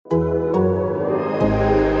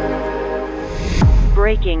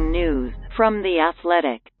Breaking news from The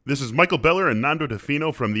Athletic. This is Michael Beller and Nando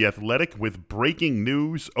Tafino from The Athletic with breaking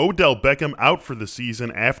news. Odell Beckham out for the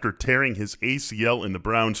season after tearing his ACL in the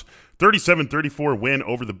Browns' 37-34 win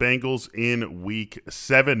over the Bengals in Week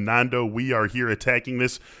 7. Nando, we are here attacking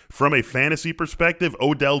this from a fantasy perspective.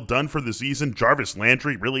 Odell done for the season. Jarvis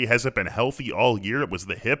Landry really hasn't been healthy all year. It was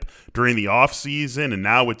the hip during the offseason, and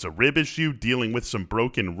now it's a rib issue, dealing with some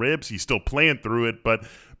broken ribs. He's still playing through it, but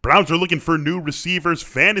Browns are looking for new receivers.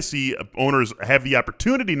 Fantasy owners have the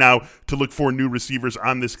opportunity now to look for new receivers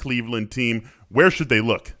on this Cleveland team. Where should they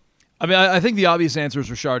look? I mean, I think the obvious answer is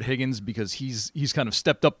Rashard Higgins because he's kind of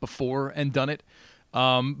stepped up before and done it.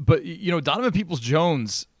 But, you know, Donovan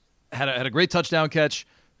Peoples-Jones had a great touchdown catch,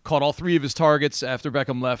 caught all three of his targets after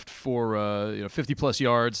Beckham left for 50-plus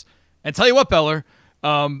yards. And tell you what, Beller,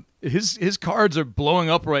 his cards are blowing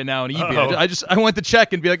up right now on eBay. I went to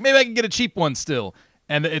check and be like, maybe I can get a cheap one still.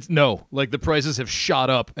 And the prices have shot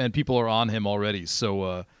up and people are on him already.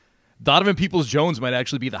 So Donovan Peoples-Jones might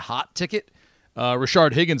actually be the hot ticket.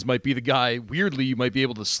 Rashard Higgins might be the guy, weirdly, you might be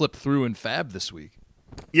able to slip through in Fab this week.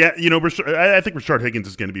 Yeah, you know, I think Rashard Higgins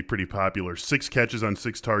is going to be pretty popular. 6 catches on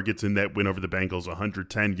 6 targets in that win over the Bengals,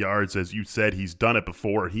 110 yards. As you said, he's done it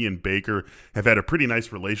before. He and Baker have had a pretty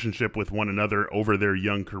nice relationship with one another over their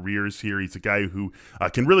young careers here. He's a guy who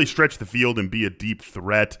can really stretch the field and be a deep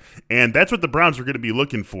threat, and that's what the Browns are going to be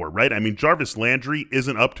looking for, right? I mean, Jarvis Landry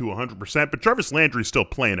isn't up to 100%, but Jarvis Landry is still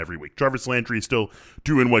playing every week. Jarvis Landry is still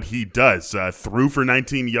doing what he does. Threw for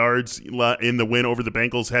 19 yards in the win over the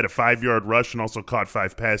Bengals, had a 5-yard rush, and also caught 5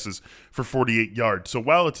 passes for 48 yards. So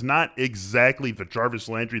while it's not exactly the Jarvis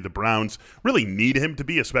Landry the Browns really need him to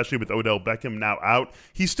be, especially with Odell Beckham now out,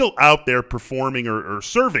 he's still out there performing or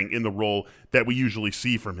serving in the role that we usually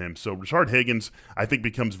see from him. So Rashard Higgins, I think,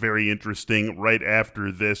 becomes very interesting right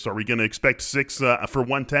after this. Are we going to expect 6 for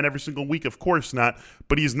 110 every single week? Of course not,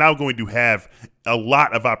 but he's now going to have a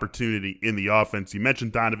lot of opportunity in the offense. You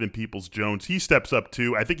mentioned Donovan Peoples-Jones. He steps up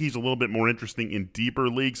too. I think he's a little bit more interesting in deeper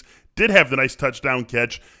leagues. Did have the nice touchdown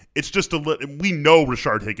catch. It's just we know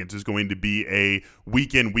Rashard Higgins is going to be a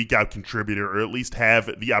week in, week out contributor, or at least have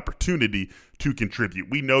the opportunity to contribute.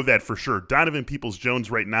 We know that for sure. Donovan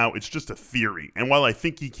Peoples-Jones right now, it's just a theory. And while I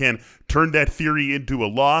think he can turn that theory into a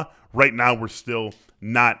law, right now we're still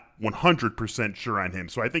not 100% sure on him.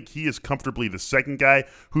 So I think he is comfortably the second guy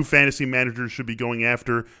who fantasy managers should be going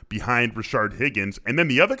after behind Rashard Higgins. And then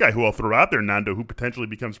the other guy who I'll throw out there, Nando, who potentially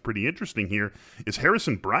becomes pretty interesting here is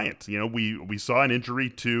Harrison Bryant. You know, we saw an injury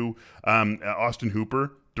to Austin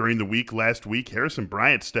Hooper during the week last week. Harrison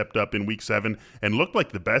Bryant stepped up in Week 7 and looked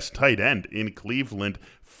like the best tight end in Cleveland.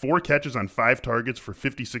 4 catches on 5 targets for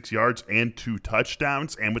 56 yards and 2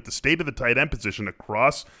 touchdowns. And with the state of the tight end position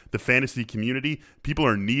across the fantasy community, people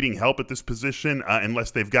are needing help at this position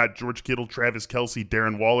unless they've got George Kittle, Travis Kelce,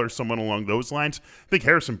 Darren Waller, someone along those lines. I think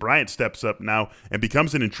Harrison Bryant steps up now and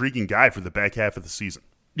becomes an intriguing guy for the back half of the season.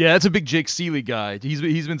 Yeah, that's a big Jake Seeley guy. He's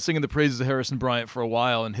been singing the praises of Harrison Bryant for a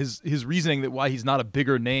while, and his reasoning that why he's not a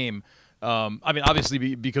bigger name, I mean,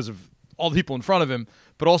 obviously because of all the people in front of him,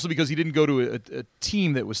 but also because he didn't go to a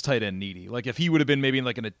team that was tight end needy. Like if he would have been maybe in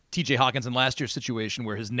like in a TJ Hawkinson last year's situation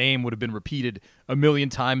where his name would have been repeated a million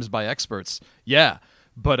times by experts, yeah.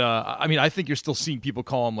 But I mean, I think you're still seeing people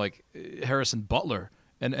call him like Harrison Butler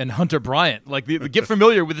and Hunter Bryant. Like get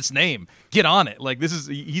familiar with its name, get on it. Like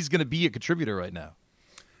he's going to be a contributor right now.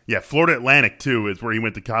 Yeah, Florida Atlantic, too, is where he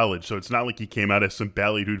went to college, so it's not like he came out as some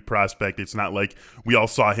ballyhooed prospect. It's not like we all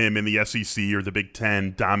saw him in the SEC or the Big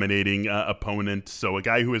Ten dominating opponent. So a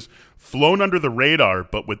guy who has flown under the radar,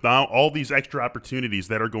 but with now all these extra opportunities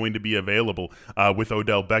that are going to be available with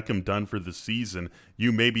Odell Beckham done for the season,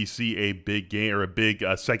 you maybe see a big game or a big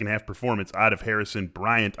second-half performance out of Harrison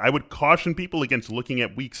Bryant. I would caution people against looking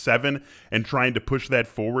at Week 7 and trying to push that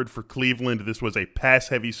forward for Cleveland. This was a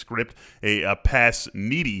pass-heavy script, a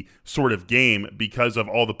pass-needy sort of game because of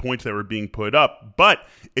all the points that were being put up. But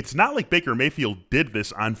it's not like Baker Mayfield did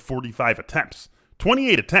this on 45 attempts.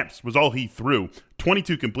 28 attempts was all he threw,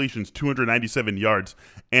 22 completions, 297 yards,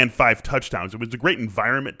 and 5 touchdowns. It was a great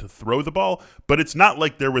environment to throw the ball, but it's not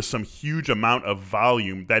like there was some huge amount of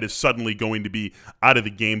volume that is suddenly going to be out of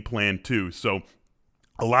the game plan too. So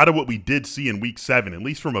a lot of what we did see in Week 7, at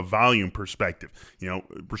least from a volume perspective, you know,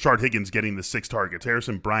 Rashard Higgins getting the 6 targets,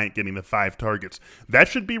 Harrison Bryant getting the 5 targets, that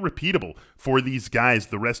should be repeatable for these guys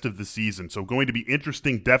the rest of the season. So going to be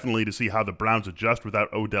interesting definitely to see how the Browns adjust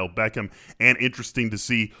without Odell Beckham, and interesting to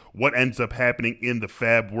see what ends up happening in the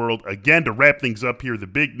Fab world. Again, to wrap things up here, the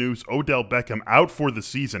big news, Odell Beckham out for the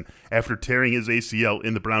season after tearing his ACL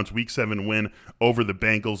in the Browns' Week 7 win over the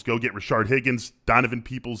Bengals. Go get Rashard Higgins, Donovan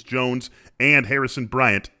Peoples-Jones, and Harrison Bryant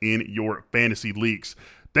Bryant in your fantasy leagues.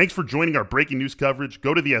 Thanks for joining our breaking news coverage.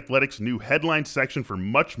 Go to The Athletic's new headline section for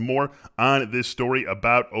much more on this story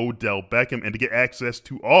about Odell Beckham. And to get access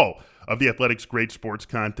to all of The Athletic's great sports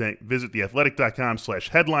content, visit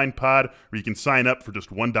theathletic.com/headlinepod, where you can sign up for just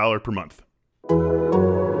 $1 per month.